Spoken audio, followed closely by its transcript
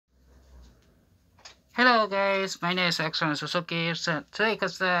Hello guys, my name is Axel Rene Suzuki. So today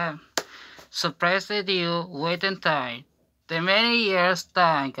is the surprise video waiting time. The many years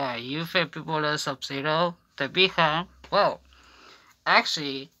time guys, you feel people are Sub-Zero, the big hand. Well,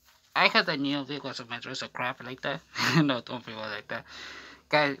 actually, I had a new because of my dress of crap like that. No, don't people like that.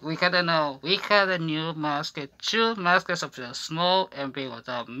 Guys, we gotta know, we had a new mask, two masks of the small and big one.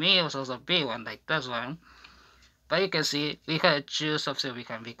 The me was also a big one like this one. But you can see we had two subset we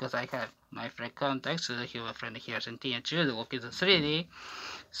can because I have my friend contacts, so he have a friend here in Argentina too, the work is 3D.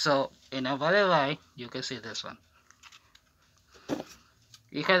 So in a body line, you can see this one.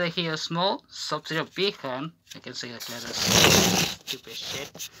 We had here small sub-zero big hand. You can see the letters stupid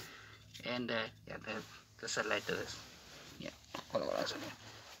shit. And yeah, the satellite to this. Yeah, colaboración.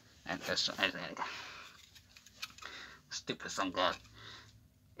 And that's stupid song god.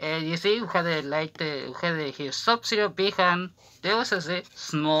 And you see, we had a light, we had a here sub-zero big hand. There was a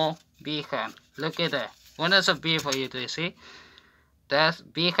small big hand. Look at that. One is a big for you to see. That's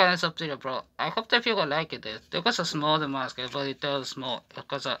big hand sub-zero, bro. I hope that people like it. There was a small mask, but it was small.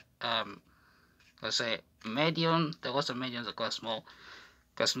 Because let's say medium. There was a medium that was small.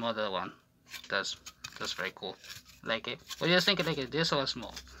 Because smaller one. That's very cool. Like it. What do you think? Like it? This was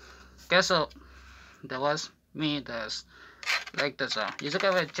small. Okay, so there was me. That's like this one. You look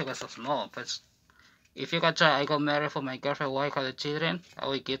at it was so small, but if you got try, I got married for my girlfriend, wife, or the children, I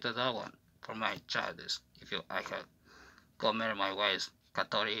will give the that one for my child. This if you I can go marry my wife,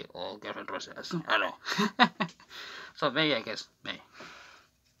 Katori or girlfriend Rosa. I don't know. So maybe I guess maybe.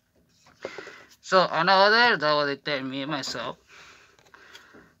 So another that was tell me myself.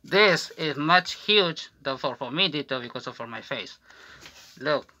 This is much huge than for me detail because of for my face.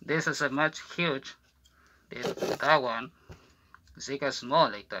 Look, this is a much huge. This that one. See, it's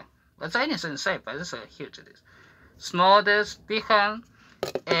small like that. But tiny is inside, but it's a huge it is. Small this big hand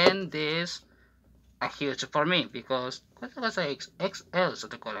and this a huge for me because what was a XL so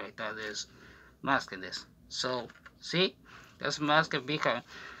the color like that is mask in this. So see, this mask and big hand.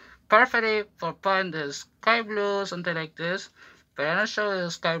 Perfectly for putting the sky blue, something like this. But I'm not sure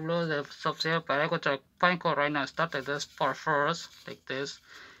the sky blue, the sub-zero, but I go to pine code right now, started this for first, like this.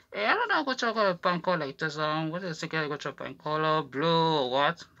 I don't know which color pine color like this one. What is it? I go to pine color, blue or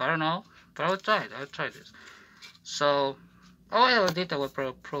what? I don't know. But I'll try it. I'll try this. So all I did I will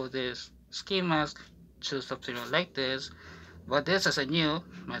pro this ski mask to sub-zero like this. But this is a new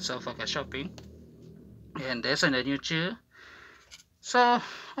myself like a shopping. And this is a new too. So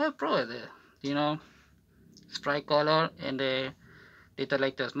I pro it, you know, sprite color and the little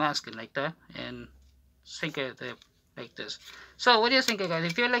like this mask like that and think it like this. So what do you think guys?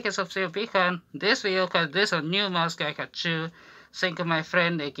 If you like a Sub-Zero big hand, this video cause this a new mask I had to think of my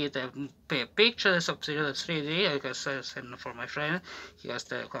friend they get a picture of Sub-Zero 3D I can send for my friend. He has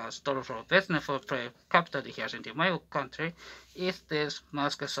the store for business for capital here in my country is this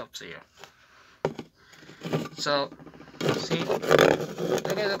mask Sub-Zero. So see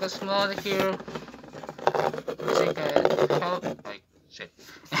look at the small here. Think how like shit.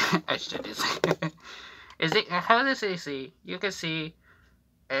 I should this. Is it how does it see? You can see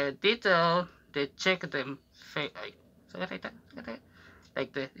a detail. They check them like so like that,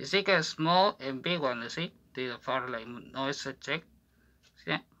 like the you see a small and big one. You see the far like noise check.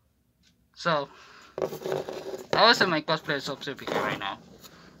 Yeah. So I was in my cosplay subject right now.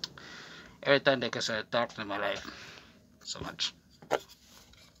 Every time they get a dark in my life, so much.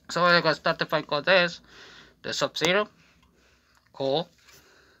 So I got start to find called this the Sub-Zero, cool,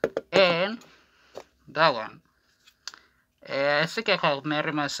 and that one. I think I have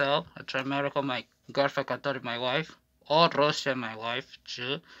married myself. I try marry my girlfriend, Katori, my wife, or Russia, my wife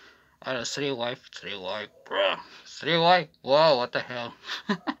too. I have three wife, bro. Three wife. Wow, what the hell?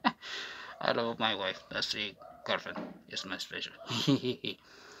 I love my wife. That's three girlfriend. It's my special.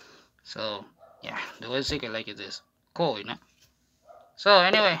 So yeah, the way I think I like it is cool, you know. So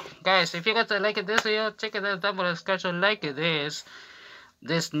anyway, guys, if you got to like this video, check it out down below. Schedule like this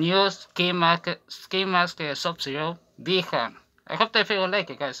new ski mask Sub-Zero big hand. I hope that you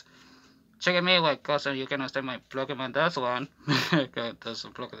like it, guys. Check it me out because you can understand my Pokemon that's one. Okay, that's a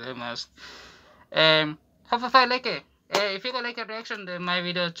Pokemon mask. Hope if I like it. If you like a reaction to my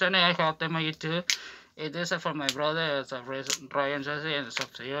video channel, I have them on YouTube. It is for my brother, it's a Ryan Jesse and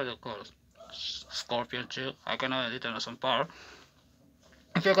Sub-Zero, of course. Scorpion too. I can edit on some power.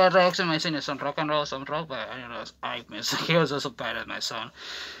 If you got reaction, my son is some rock and roll, some rock, but I don't know, I miss he was also bad as my son.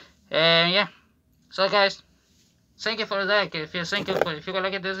 And yeah. So guys, thank you for that. If you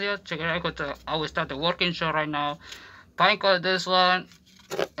like this video, check it out. I will start the working show right now. Pine call this one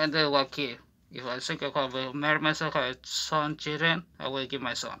and then what key. If I think I will marry myself, have son, children, I will give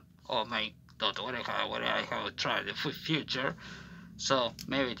my son or my don't worry what I have tried in the future. So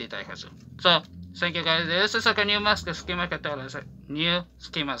maybe did I have to. So thank you guys. This is like a new mask skin mask. New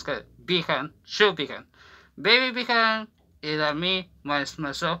skin mask. Beacon, shoe beacon. Baby beacon is me,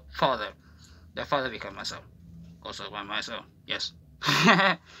 myself, father. The father become myself. Also by myself. Yes.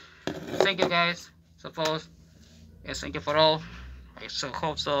 Thank you guys. Suppose. Yes, thank you for all. I so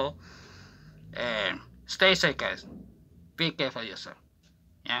hope so. And stay safe guys. Be careful yourself.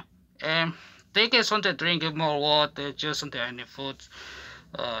 Yeah. And take something to drink more water, just something any food.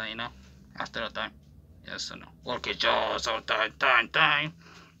 You know, after a time. Yes, you know. Work your jaws all time.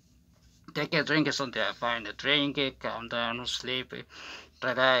 Take a drink something I find a drink it, calm down, sleep,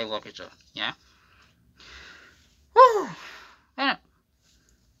 try work your jaw. Yeah. Woo! Yeah.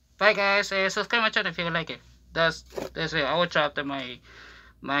 Bye guys, subscribe my channel if you like it. That's it. I will drop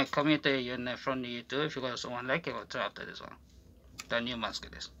my community unit from YouTube if you guys don't like it. I'll drop this one. The new mask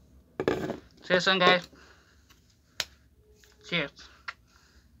is. See you soon guys. Cheers.